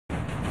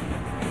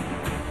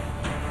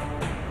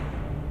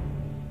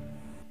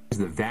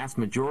the vast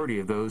majority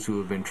of those who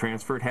have been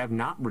transferred have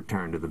not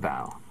returned to the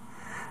bow.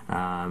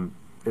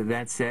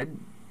 That said,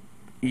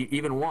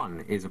 even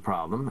one is a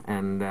problem,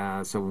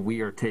 and so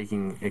we are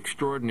taking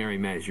extraordinary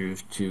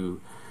measures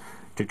to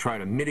try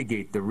to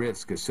mitigate the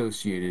risk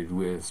associated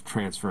with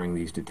transferring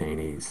these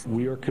detainees.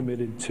 We are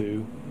committed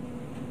to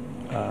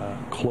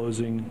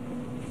closing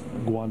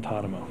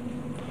Guantanamo.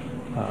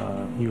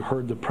 You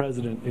heard the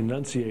president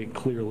enunciate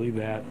clearly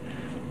that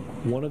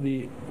one of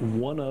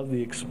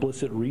the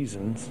explicit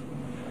reasons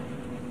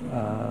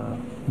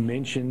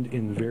mentioned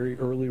in very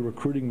early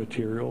recruiting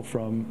material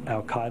from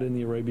Al-Qaeda in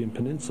the Arabian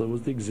Peninsula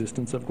was the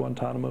existence of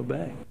Guantanamo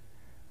Bay.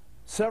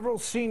 Several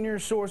senior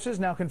sources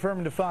now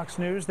confirming to Fox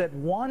News that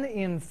 1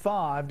 in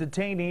 5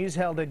 detainees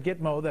held at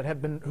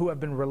Gitmo who have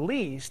been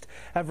released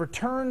have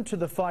returned to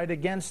the fight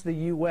against the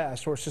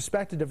U.S. or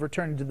suspected of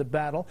returning to the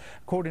battle,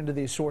 according to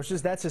these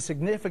sources. That's a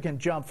significant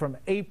jump from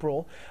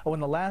April, when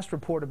the last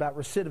report about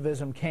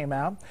recidivism came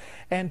out.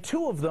 And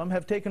 2 of them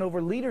have taken over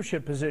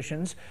leadership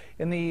positions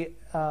in the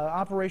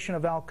operation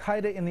of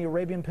Al-Qaeda in the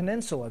Arabian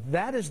Peninsula.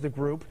 That is the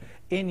group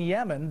in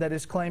Yemen that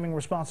is claiming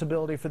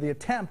responsibility for the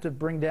attempt to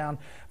bring down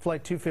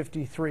Flight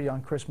 253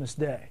 on Christmas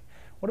Day.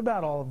 What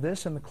about all of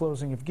this and the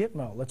closing of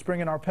Gitmo? Let's bring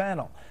in our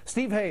panel.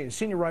 Steve Hayes,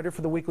 senior writer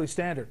for the Weekly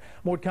Standard,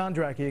 Mort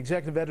Kondracke,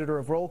 executive editor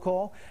of Roll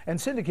Call,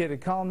 and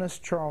syndicated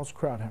columnist Charles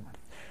Krauthammer.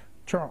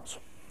 Charles.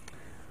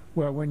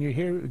 Well, when you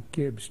hear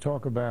Gibbs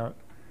talk about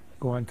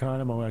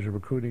Guantanamo as a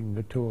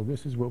recruiting tool,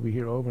 this is what we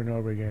hear over and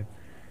over again.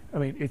 I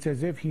mean, it's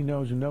as if he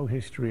knows no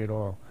history at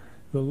all.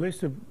 The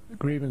list of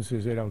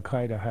grievances that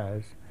Al-Qaeda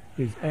has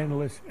is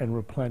endless and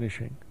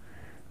replenishing.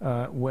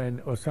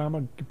 When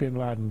Osama bin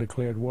Laden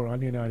declared war on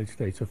the United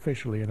States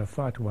officially in a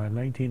fatwa in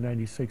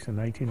 1996 and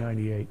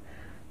 1998,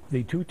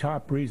 the 2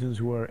 top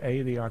reasons were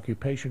A, the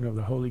occupation of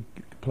the holy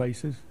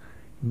places,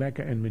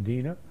 Mecca and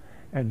Medina,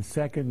 and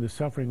second, the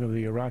suffering of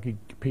the Iraqi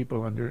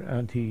people under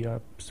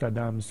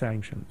anti-Saddam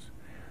sanctions.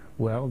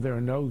 Well, there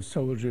are no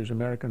soldiers,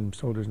 American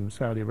soldiers in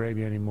Saudi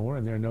Arabia anymore,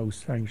 and there are no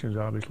sanctions,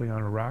 obviously,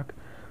 on Iraq,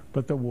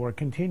 but the war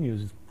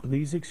continues.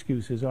 These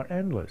excuses are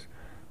endless.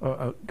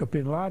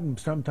 Bin Laden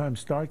sometimes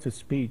starts a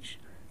speech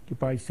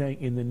by saying,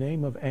 in the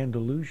name of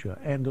Andalusia.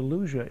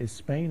 Andalusia is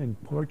Spain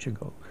and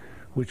Portugal,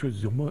 which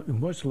was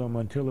Muslim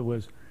until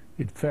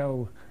it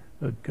fell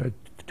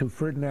to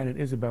Ferdinand and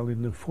Isabel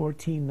in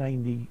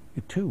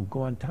 1492.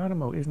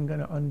 Guantanamo isn't going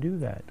to undo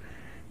that.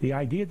 The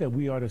idea that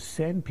we ought to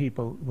send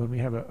people when we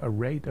have a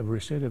rate of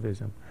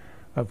recidivism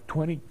of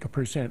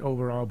 20%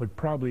 overall, but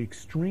probably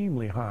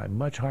extremely high,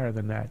 much higher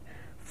than that,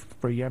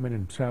 for Yemen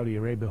and Saudi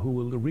Arabia, who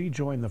will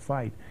rejoin the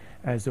fight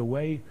as a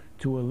way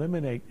to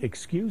eliminate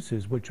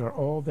excuses, which are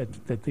all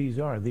that these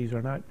are. These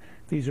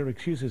are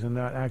excuses and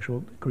not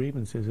actual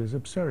grievances, is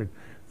absurd.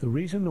 The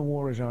reason the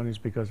war is on is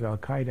because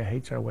Al-Qaeda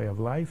hates our way of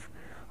life,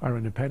 our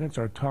independence,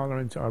 our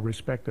tolerance, our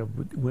respect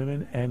of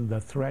women, and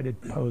the threat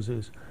it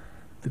poses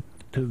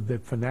to the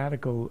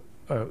fanatical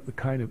the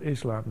kind of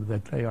Islam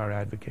that they are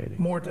advocating.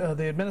 Mort,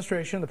 the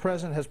administration, the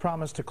president, has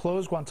promised to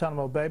close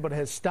Guantanamo Bay, but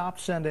has stopped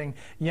sending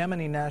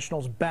Yemeni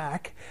nationals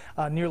back.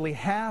 Nearly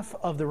half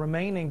of the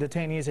remaining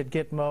detainees at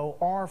Gitmo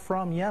are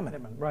from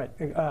Yemen. Right.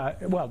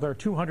 Well, there are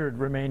 200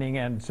 remaining,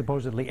 and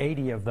supposedly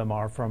 80 of them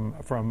are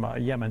from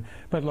Yemen.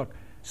 But look,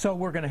 so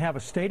we're going to have a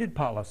stated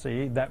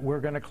policy that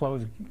we're going to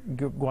close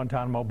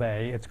Guantanamo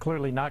Bay. It's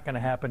clearly not going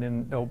to happen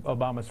in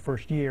Obama's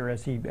first year,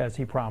 as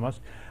he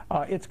promised.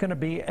 It's going to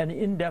be an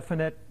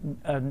indefinite,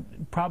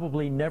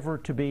 probably never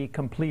to be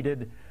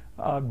completed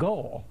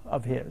goal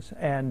of his.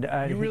 And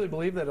you really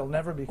believe that it'll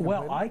never be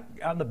completed? Well,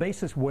 on the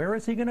basis, where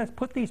is he going to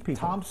put these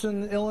people?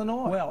 Thompson,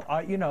 Illinois.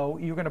 Well, you know,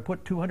 you're going to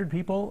put 200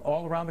 people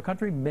all around the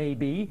country,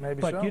 maybe.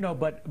 Maybe but so. You know,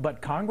 but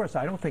Congress,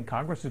 I don't think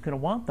Congress is going to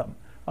want them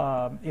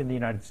in the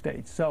United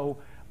States. So.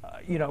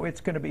 You know,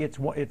 it's going to be, it's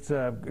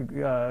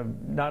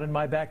not in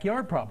my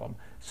backyard problem.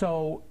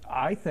 So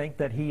I think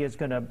that he is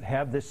going to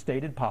have this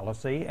stated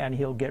policy, and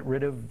he'll get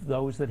rid of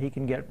those that he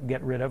can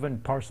get rid of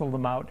and parcel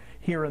them out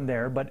here and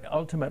there. But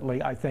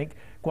ultimately, I think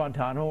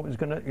Guantanamo is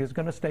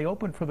going to stay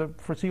open for the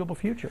foreseeable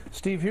future.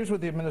 Steve, here's what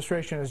the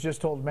administration has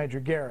just told Major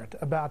Garrett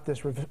about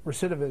this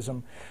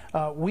recidivism.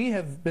 We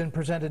have been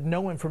presented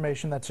no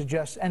information that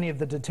suggests any of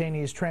the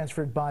detainees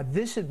transferred by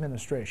this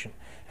administration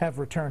have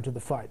returned to the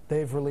fight.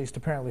 They've released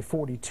apparently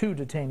 42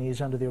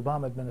 detainees under the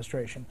Obama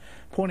administration,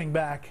 pointing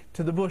back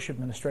to the Bush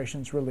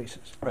administration's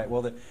releases. Right.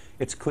 Well,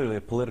 it's clearly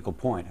a political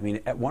point. I mean,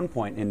 at one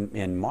point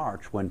in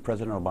March, when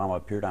President Obama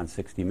appeared on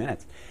 60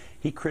 Minutes,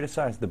 he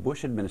criticized the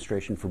Bush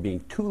administration for being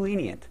too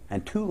lenient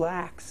and too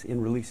lax in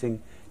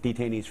releasing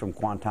detainees from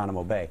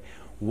Guantanamo Bay.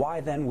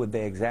 Why then would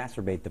they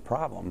exacerbate the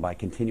problem by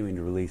continuing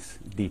to release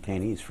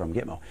detainees from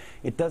Gitmo?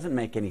 It doesn't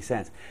make any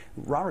sense.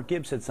 Robert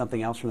Gibbs said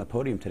something else from the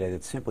podium today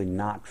that's simply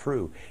not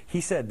true. He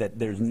said that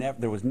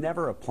there was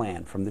never a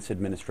plan from this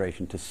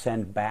administration to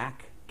send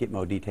back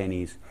Gitmo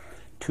detainees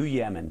to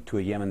Yemen, to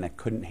a Yemen that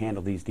couldn't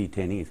handle these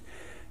detainees.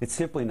 It's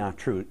simply not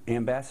true.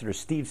 Ambassador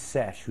Steve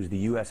Sesh, who's the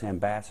U.S.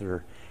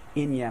 ambassador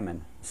in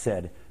Yemen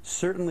said,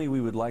 certainly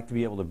we would like to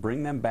be able to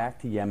bring them back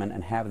to Yemen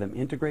and have them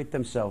integrate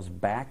themselves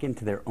back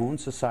into their own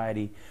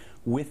society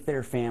with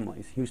their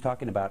families. He was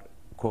talking about,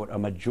 quote, a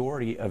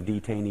majority of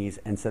detainees,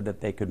 and said that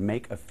they could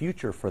make a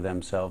future for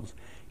themselves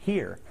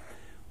here.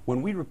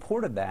 When we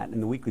reported that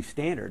in the Weekly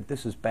Standard,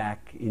 this is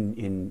back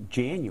in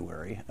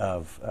January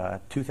of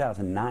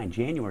 2009,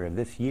 January of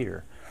this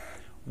year,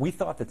 we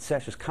thought that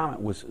Sesh's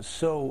comment was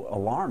so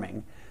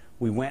alarming,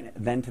 we went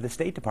then to the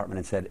State Department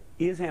and said,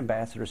 is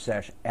Ambassador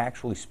Sesh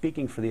actually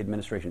speaking for the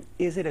administration?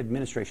 Is it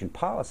administration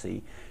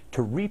policy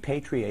to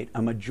repatriate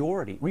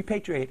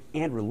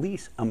and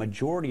release a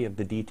majority of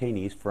the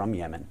detainees from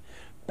Yemen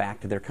back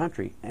to their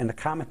country? And the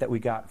comment that we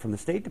got from the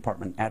State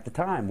Department at the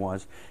time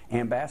was,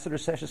 Ambassador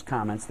Sesh's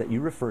comments that you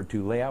referred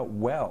to lay out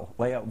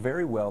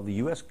very well the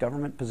U.S.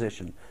 government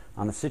position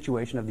on the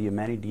situation of the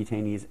Yemeni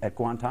detainees at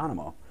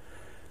Guantanamo.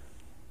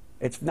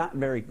 It's not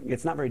very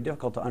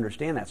difficult to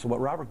understand that. So what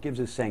Robert Gibbs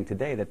is saying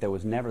today, that there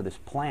was never this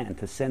plan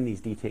to send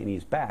these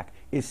detainees back,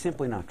 is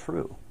simply not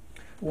true.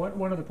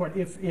 One other point: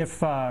 if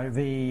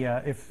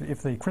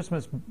the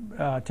Christmas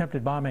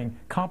attempted bombing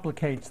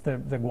complicates the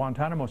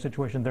Guantanamo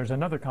situation, there's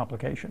another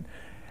complication.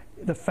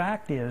 The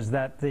fact is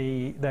that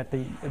the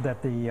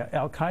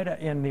Al Qaeda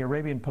in the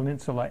Arabian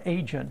Peninsula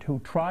agent who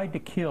tried to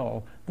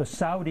kill the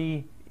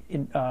Saudi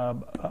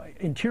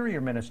interior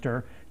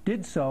minister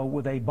did so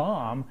with a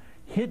bomb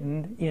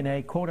hidden in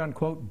a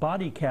quote-unquote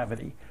body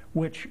cavity,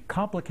 which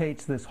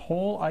complicates this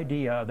whole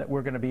idea that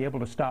we're going to be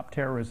able to stop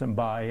terrorism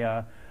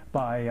by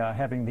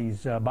having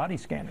these body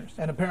scanners.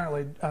 And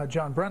apparently,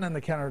 John Brennan,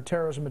 the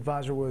counterterrorism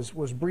advisor,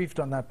 was briefed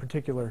on that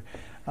particular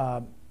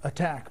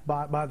attack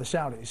by the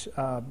Saudis.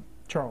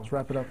 Charles,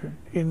 wrap it up here.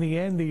 In the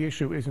end, the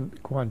issue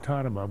isn't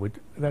Guantanamo.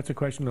 That's a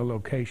question of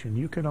location.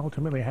 You can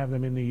ultimately have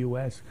them in the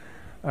U.S.,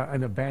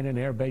 an abandoned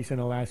air base in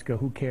Alaska.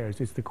 Who cares?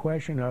 It's the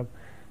question of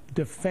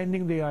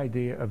defending the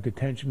idea of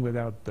detention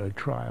without the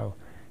trial.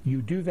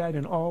 You do that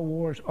in all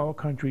wars. All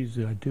countries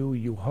do.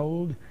 You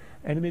hold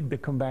enemy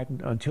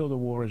combatant until the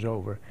war is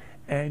over.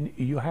 And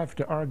you have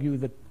to argue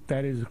that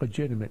that is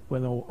legitimate.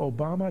 When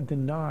Obama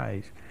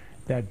denies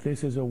that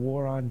this is a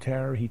war on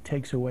terror, he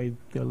takes away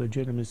the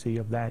legitimacy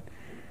of that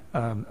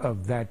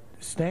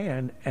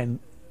stand, and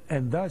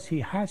thus he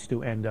has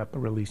to end up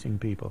releasing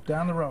people.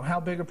 Down the road, how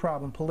big a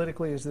problem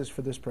politically is this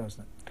for this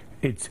president?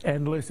 It's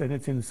endless and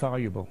it's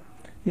insoluble.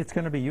 It's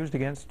going to be used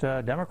against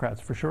Democrats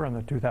for sure in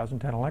the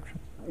 2010 election.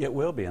 It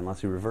will be,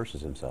 unless he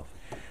reverses himself.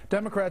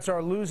 Democrats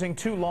are losing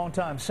 2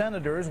 longtime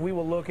senators. We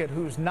will look at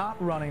who's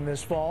not running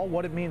this fall,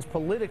 what it means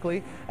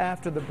politically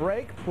after the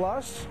break,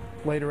 plus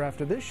later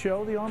after this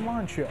show, the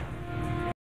online show.